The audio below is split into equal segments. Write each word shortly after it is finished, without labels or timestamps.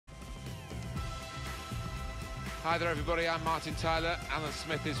Hi there everybody, I'm Martin Tyler, Alan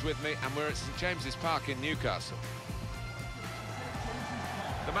Smith is with me and we're at St James's Park in Newcastle.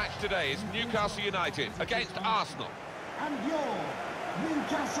 The match today is Newcastle United against Arsenal. And your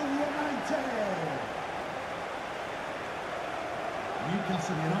Newcastle United!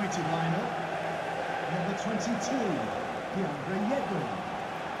 Newcastle United lineup. Number 22, DeAndre Yedlin.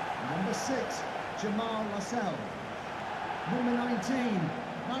 Number 6, Jamal Lascelles. Number 19,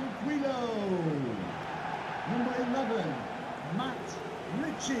 Manquillo. Number 11, Matt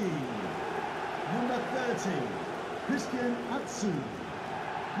Ritchie. Number 30, Christian Atsu.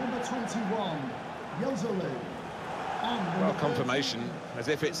 Number 21, Yozolu. Well, confirmation, as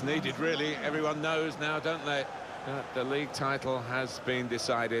if it's needed, really. Everyone knows now, don't they, that the league title has been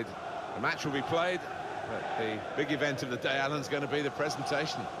decided. The match will be played, but the big event of the day, Alan's going to be the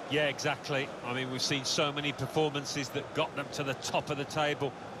presentation. Yeah, exactly. I mean, we've seen so many performances that got them to the top of the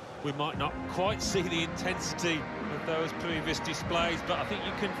table. We might not quite see the intensity of those previous displays, but I think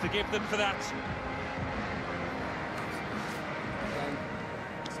you can forgive them for that.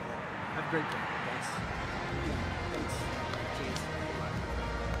 Have a great day, guys. Thanks. Cheers.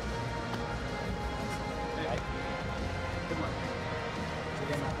 Good luck. See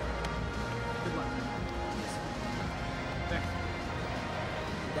you again. Good luck. Thanks.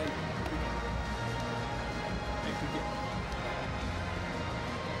 Thank you.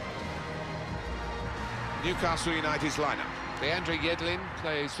 Newcastle United's lineup. DeAndre Yedlin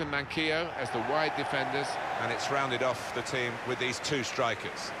plays for Manquillo as the wide defenders, and it's rounded off the team with these two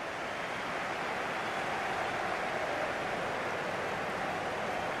strikers.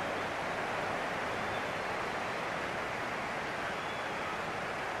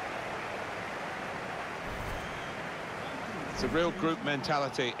 It's a real group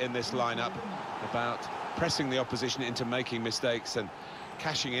mentality in this lineup about pressing the opposition into making mistakes and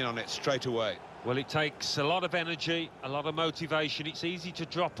cashing in on it straight away. Well, it takes a lot of energy, a lot of motivation. It's easy to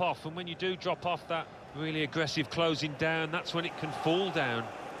drop off, and when you do drop off that really aggressive closing down, that's when it can fall down.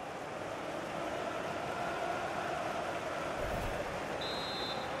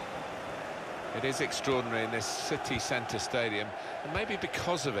 It is extraordinary in this city centre stadium, and maybe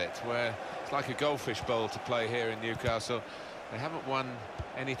because of it, where it's like a goldfish bowl to play here in Newcastle. They haven't won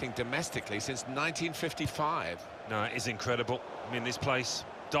anything domestically since 1955. No, it is incredible. I mean, this place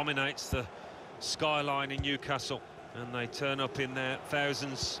dominates the skyline in Newcastle, and they turn up in their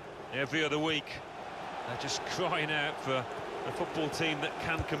thousands every other week. They're just crying out for a football team that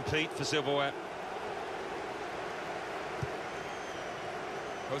can compete for silverware.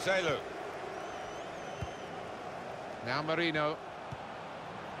 Joselu. Now Marino.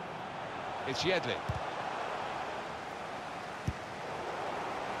 It's Yedlin.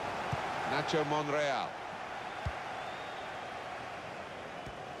 Nacho Monreal.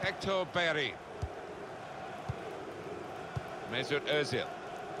 Hector Bellerin. Mesut Ozil.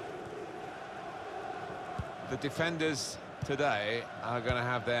 The defenders today are going to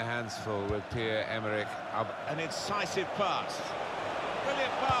have their hands full with Pierre-Emerick Aubameyang. An incisive pass.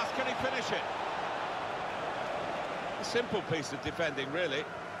 Brilliant pass, can he finish it? A simple piece of defending, really.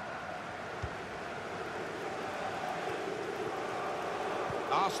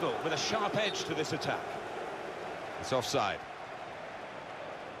 Arsenal with a sharp edge to this attack. It's offside.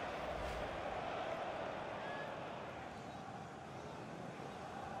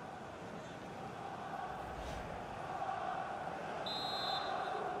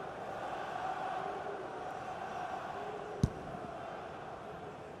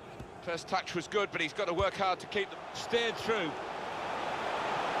 First touch was good, but he's got to work hard to keep them steered through.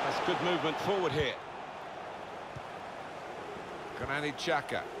 That's good movement forward here. Granit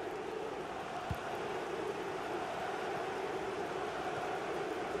Xhaka.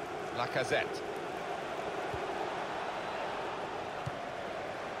 Lacazette.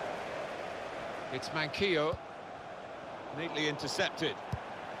 It's Manquillo. Neatly intercepted.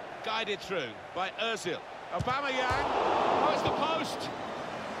 Guided through by Ozil. Aubameyang. Oh, it's the post.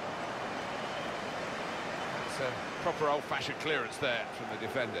 That's a proper old-fashioned clearance there from the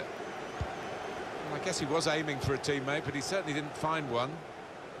defender. Well, I guess he was aiming for a teammate, but he certainly didn't find one.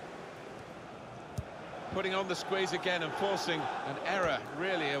 Putting on the squeeze again and forcing an error,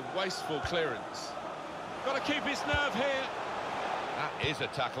 really a wasteful clearance. Got to keep his nerve here. That is a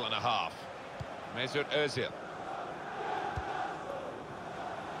tackle and a half. Mesut Ozil.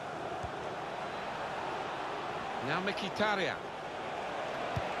 Now Mkhitaryan.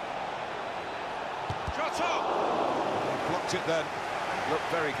 Shot on! Blocked it then. Looked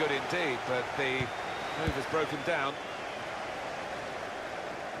very good indeed, but the move has broken down.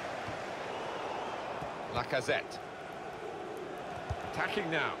 Lacazette. Attacking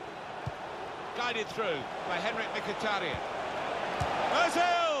now. guided through by Henrik Mkhitaryan.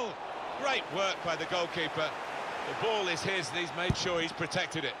 Ozil! Great work by the goalkeeper. The ball is his and he's made sure he's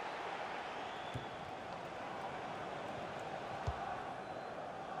protected it.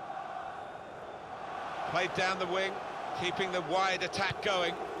 Played down the wing, keeping the wide attack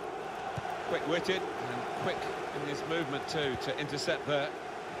going. Quick-witted and quick in his movement too to intercept there.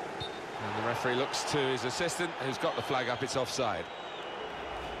 And the referee looks to his assistant, who's got the flag up. It's offside.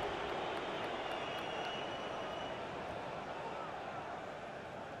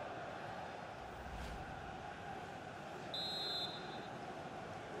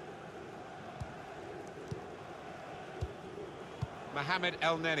 Mohamed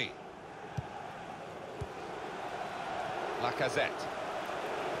El Neni. Lacazette.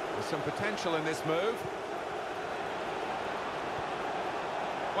 There's some potential in this move.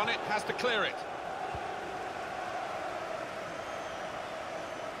 Bonnet has to clear it.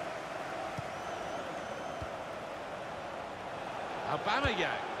 Aubameyang.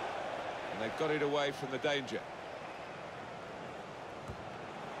 And they've got it away from the danger.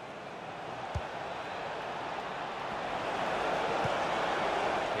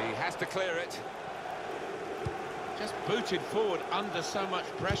 He has to clear it. Just booted forward under so much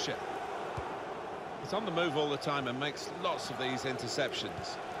pressure. He's on the move all the time and makes lots of these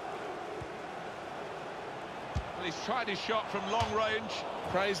interceptions. Well, he's tried his shot from long range.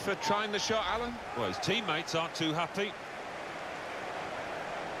 Praise for trying the shot, Alan. Well, his teammates aren't too happy.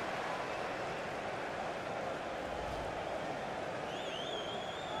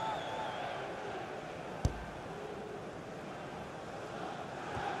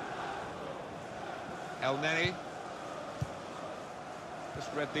 El Neni.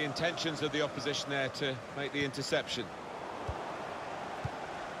 Just read the intentions of the opposition there to make the interception.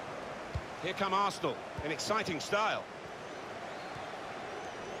 Here come Arsenal in exciting style.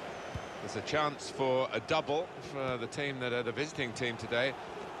 There's a chance for a double for the team that are the visiting team today.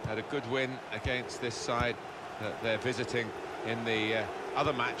 Had a good win against this side that they're visiting in the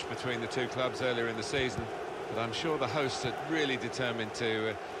other match between the two clubs earlier in the season. But I'm sure the hosts are really determined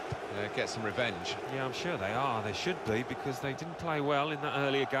to get some revenge. Yeah, I'm sure they are. They should be, because they didn't play well in that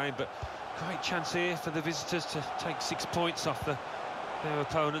earlier game. But great chance here for the visitors to take 6 points off their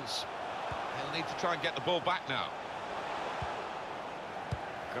opponents. They'll need to try and get the ball back now.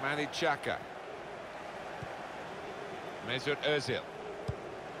 Granit Xhaka. Mesut Ozil.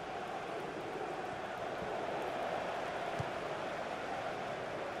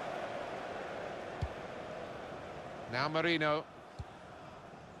 Now Marino.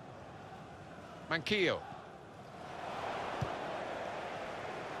 Manquillo.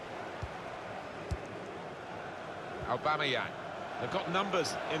 Aubameyang. They've got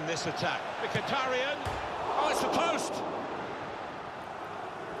numbers in this attack. Mkhitaryan. Oh, it's the post!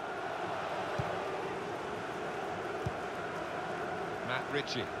 Matt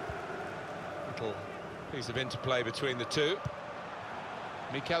Ritchie. Little piece of interplay between the two.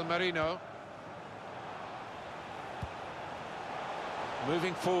 Mikel Merino.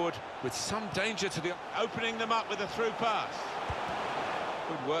 Moving forward with some danger to the... Opening them up with a through pass.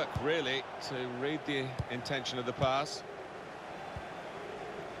 Good work, really, to read the intention of the pass.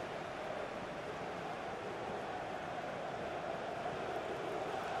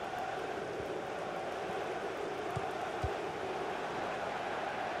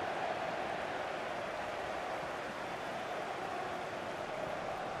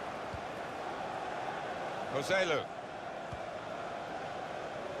 Joselu.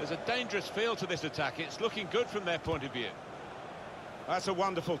 There's a dangerous feel to this attack. It's looking good from their point of view. That's a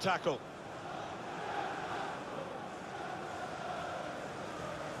wonderful tackle.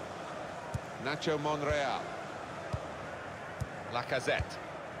 Nacho Monreal. Lacazette.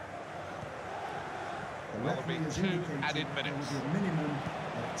 There'll be 2 added minutes. There will be a minimum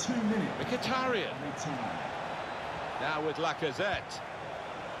of 2 minutes. Mkhitaryan. Now with Lacazette.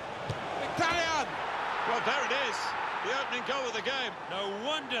 Mkhitaryan! Well, there it is. The opening goal of the game. No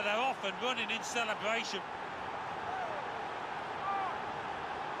wonder they're off and running in celebration.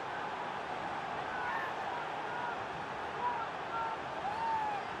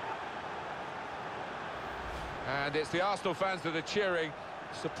 And it's the Arsenal fans that are cheering,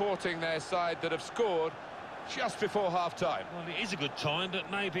 supporting their side that have scored just before half-time. Well, it is a good time, but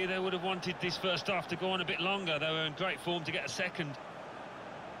maybe they would have wanted this first half to go on a bit longer. They were in great form to get a second.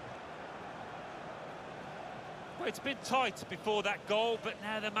 Well, it's been tight before that goal, but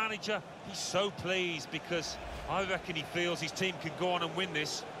now the manager, he's so pleased, because I reckon he feels his team can go on and win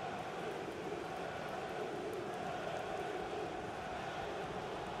this.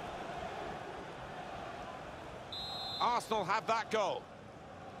 Arsenal have that goal.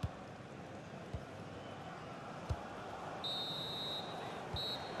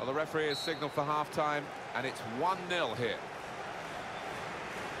 Well, the referee has signalled for half-time, and it's 1-0 here.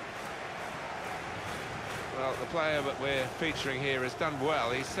 Well, the player that we're featuring here has done well.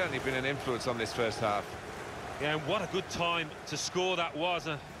 He's certainly been an influence on this first half. Yeah, and what a good time to score that was.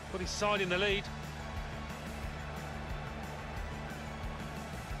 Put his side in the lead.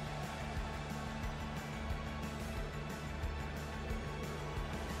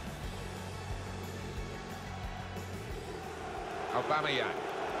 Aubameyang.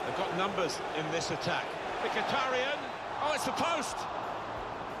 They've got numbers in this attack. Mkhitaryan. Oh, it's the post.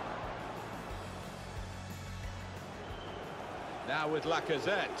 Now with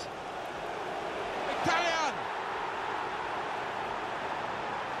Lacazette. Mkhitaryan.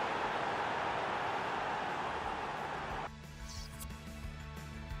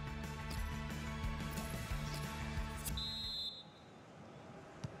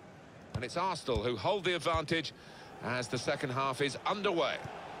 And it's Arsenal who hold the advantage as the second half is underway.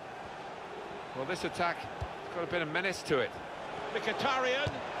 Well, this attack has got a bit of menace to it.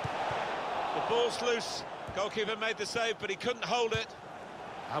 Mkhitaryan. The ball's loose. Goalkeeper made the save, but he couldn't hold it.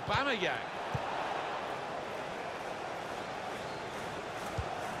 Aubameyang.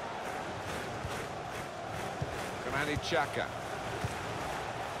 Granit Xhaka.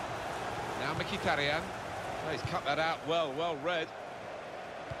 Now Mkhitaryan. Oh, he's cut that out well read.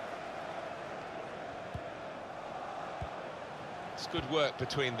 It's good work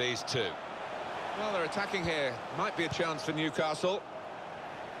between these two. Well, they're attacking here. Might be a chance for Newcastle.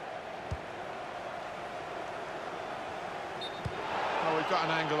 Oh, we've got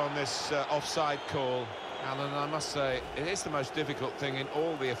an angle on this offside call, Alan. I must say, it is the most difficult thing in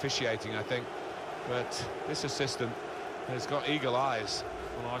all the officiating, I think. But this assistant has got eagle eyes.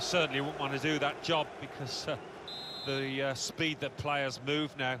 Well, I certainly wouldn't want to do that job because the speed that players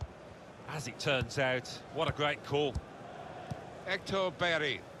move now, as it turns out, what a great call. Hector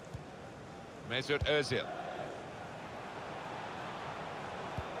Bellerin. Mesut Ozil.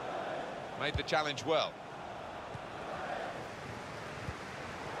 Made the challenge well.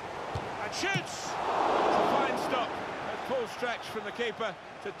 And shoots! It's a fine stop. A full stretch from the keeper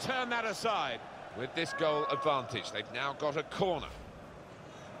to turn that aside. With this goal advantage, they've now got a corner.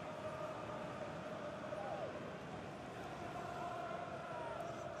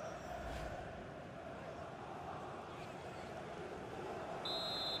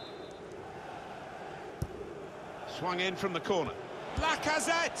 Swung in from the corner.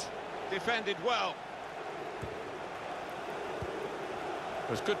 Lacazette! Defended well.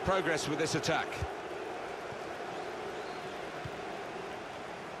 There's good progress with this attack.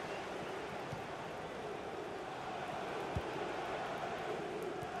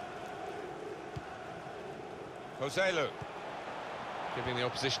 Joselu. Giving the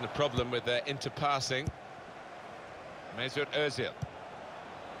opposition a problem with their interpassing. Mesut Ozil.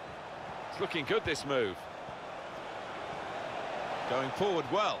 It's looking good, this move. Going forward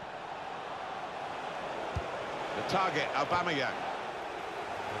well. The target, Aubameyang.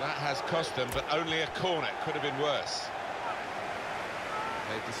 Well, that has cost them, but only a corner. Could have been worse.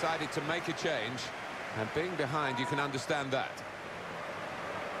 They've decided to make a change, and being behind, you can understand that.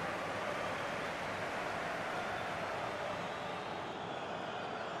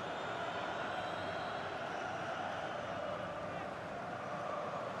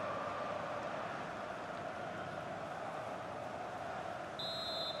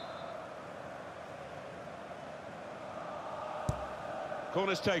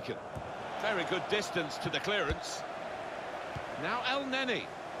 Corner's taken. Very good distance to the clearance. Now El Neni.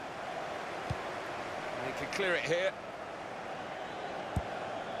 He can clear it here.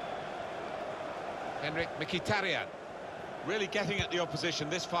 Henrik Mkhitaryan. Really getting at the opposition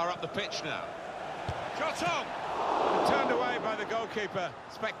this far up the pitch now. Shot on! Turned away by the goalkeeper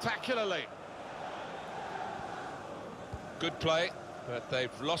spectacularly. Good play, but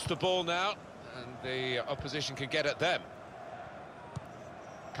they've lost the ball now, and the opposition can get at them.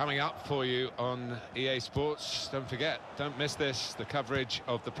 Coming up for you on EA Sports, don't forget, don't miss this, the coverage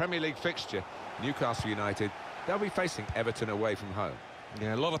of the Premier League fixture, Newcastle United. They'll be facing Everton away from home.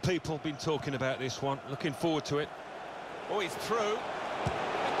 Yeah, a lot of people have been talking about this one. Looking forward to it. Oh, he's through.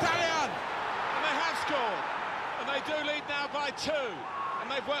 Italian! And they have scored. And they do lead now by 2. And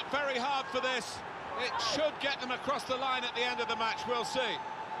they've worked very hard for this. It should get them across the line at the end of the match, we'll see.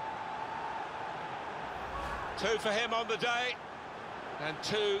 2 for him on the day. And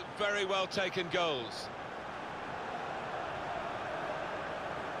 2 very well taken goals.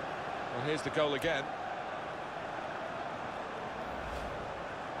 Well, here's the goal again.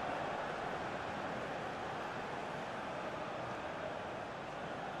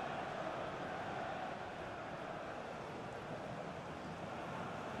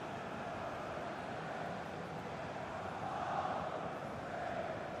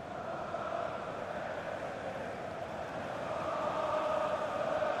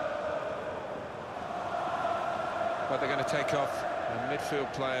 But they're going to take off a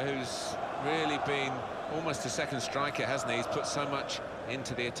midfield player who's really been almost a second striker, hasn't he? He's put so much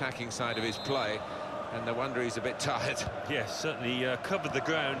into the attacking side of his play, and no wonder he's a bit tired. Yes, certainly covered the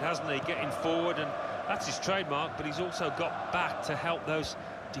ground, hasn't he? Getting forward, and that's his trademark, but he's also got back to help those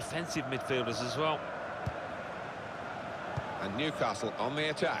defensive midfielders as well. And Newcastle on the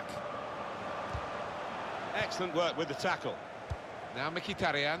attack. Excellent work with the tackle. Now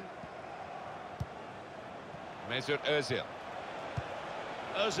Mkhitaryan. Mesut Ozil.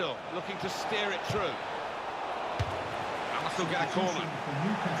 Ozil looking to steer it through. And they'll still get a corner.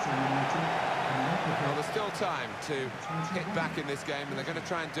 Well, there's still time to hit back in this game, and they're going to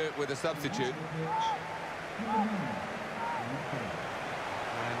try and do it with a substitute. And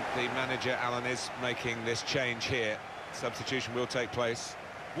the manager, Alan, is making this change here. Substitution will take place.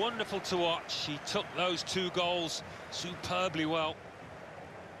 Wonderful to watch. He took those 2 goals superbly well.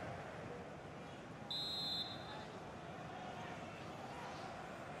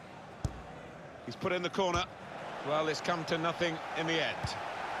 He's put in the corner. Well, it's come to nothing in the end.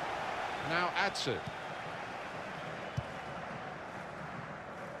 Now Atsu.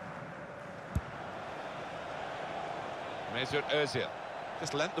 Mesut Ozil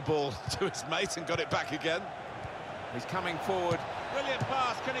just lent the ball to his mate and got it back again. He's coming forward. Brilliant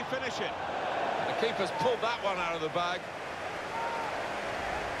pass, can he finish it? The keeper's pulled that one out of the bag.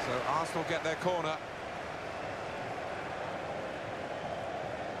 So Arsenal get their corner.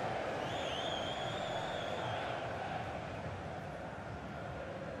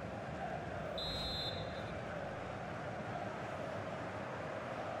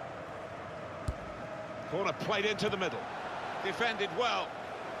 Corner played into the middle. Defended well.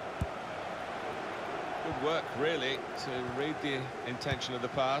 Good work, really, to read the intention of the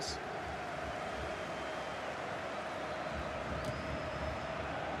pass.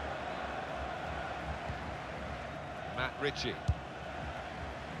 Matt Ritchie.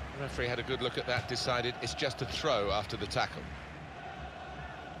 The referee had a good look at that, decided it's just a throw after the tackle.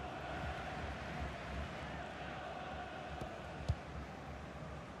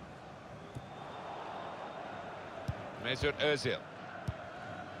 Mesut Ozil.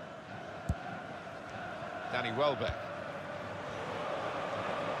 Danny Welbeck.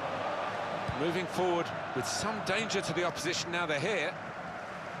 Moving forward with some danger to the opposition now they're here.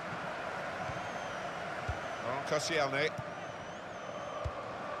 Oh, Koscielny.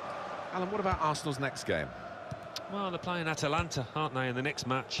 Alan, what about Arsenal's next game? Well, they're playing Atalanta, aren't they, in the next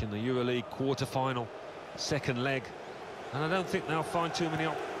match in the EuroLeague quarter-final, second leg. And I don't think they'll find too many...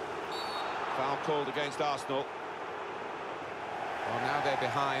 Foul called against Arsenal. Well, now they're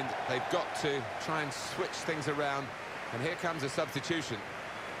behind. They've got to try and switch things around. And here comes a substitution.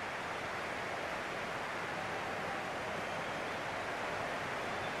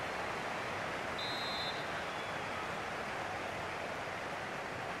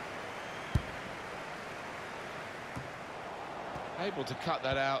 Able to cut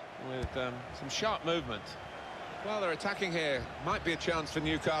that out with some sharp movement. Well, they're attacking here. Might be a chance for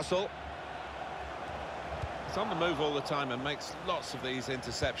Newcastle. He's on the move all the time and makes lots of these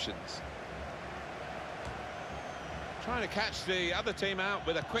interceptions. Trying to catch the other team out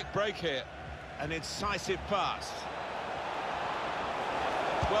with a quick break here. An incisive pass.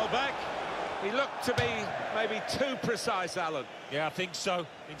 Welbeck, he looked to be maybe too precise, Alan. Yeah, I think so.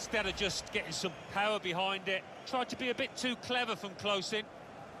 Instead of just getting some power behind it, tried to be a bit too clever from close in.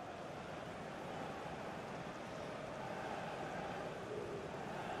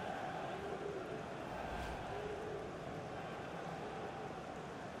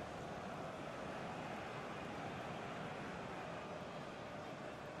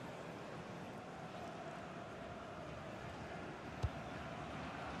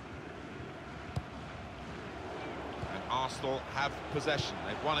 Arsenal have possession.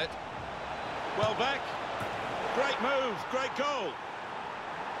 They've won it. Welbeck. Great move, great goal.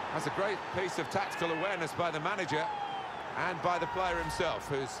 That's a great piece of tactical awareness by the manager and by the player himself,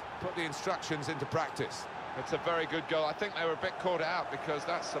 who's put the instructions into practice. It's a very good goal. I think they were a bit caught out because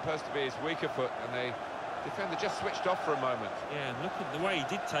that's supposed to be his weaker foot, and the defender just switched off for a moment. Yeah, and look at the way he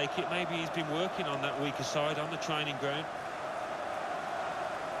did take it. Maybe he's been working on that weaker side on the training ground.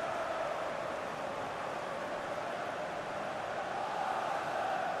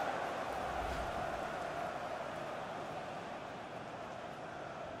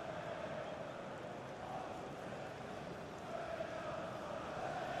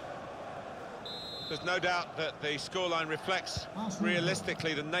 There's no doubt that the scoreline reflects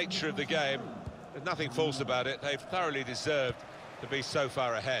realistically the nature of the game. There's nothing false about it. They've thoroughly deserved to be so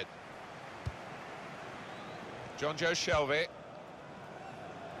far ahead. John Joe Shelby.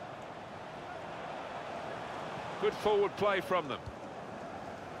 Good forward play from them.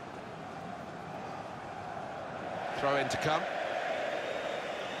 Throw in to come.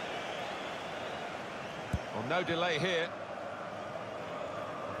 Well, no delay here.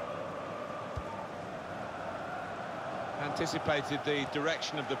 Anticipated the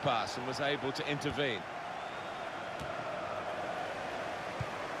direction of the pass and was able to intervene.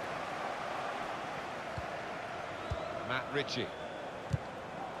 Matt Ritchie.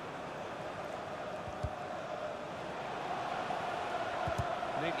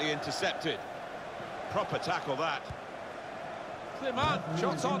 Neatly intercepted. Proper tackle that. Slimane,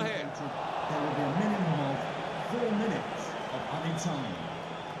 shots on here. There will be a minimum of 4 minutes of added time.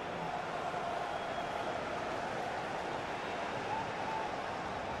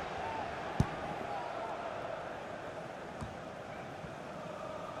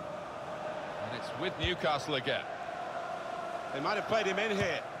 And it's with Newcastle again. They might have played him in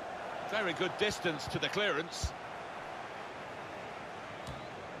here. Very good distance to the clearance.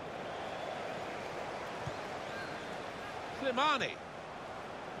 Slimane.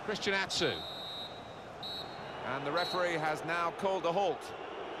 Christian Atsu. And the referee has now called a halt.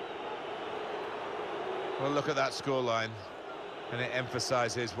 Well, look at that scoreline. And it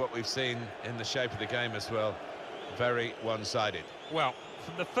emphasises what we've seen in the shape of the game as well. Very one-sided. Well,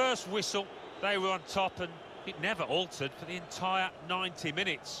 from the first whistle, they were on top, and it never altered for the entire 90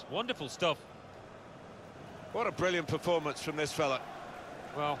 minutes. Wonderful stuff. What a brilliant performance from this fella.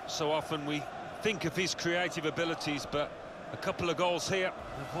 Well, so often we think of his creative abilities, but a couple of goals here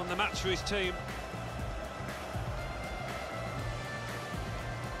have won the match for his team.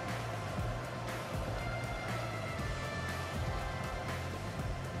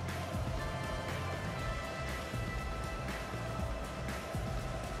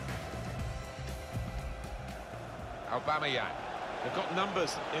 Aubameyang. They've got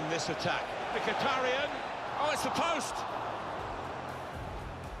numbers in this attack. Mkhitaryan. Oh, it's the post.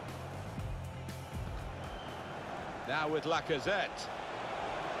 Now with Lacazette.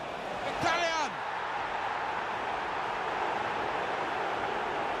 Mkhitaryan.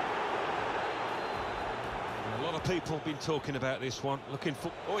 A lot of people have been talking about this one, looking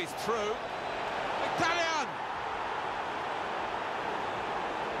for... Oh, he's through. Mkhitaryan.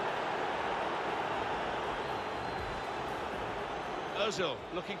 Ozil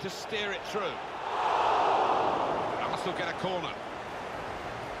looking to steer it through. Arsenal get a corner.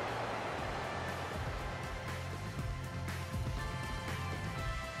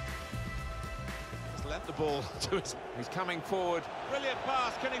 He's lent the ball to his... He's coming forward. Brilliant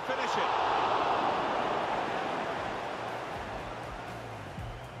pass, can he finish it?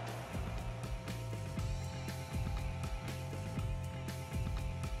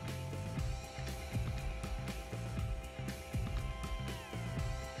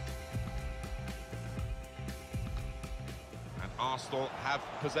 Arsenal have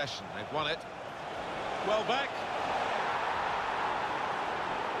possession. They've won it. Well back.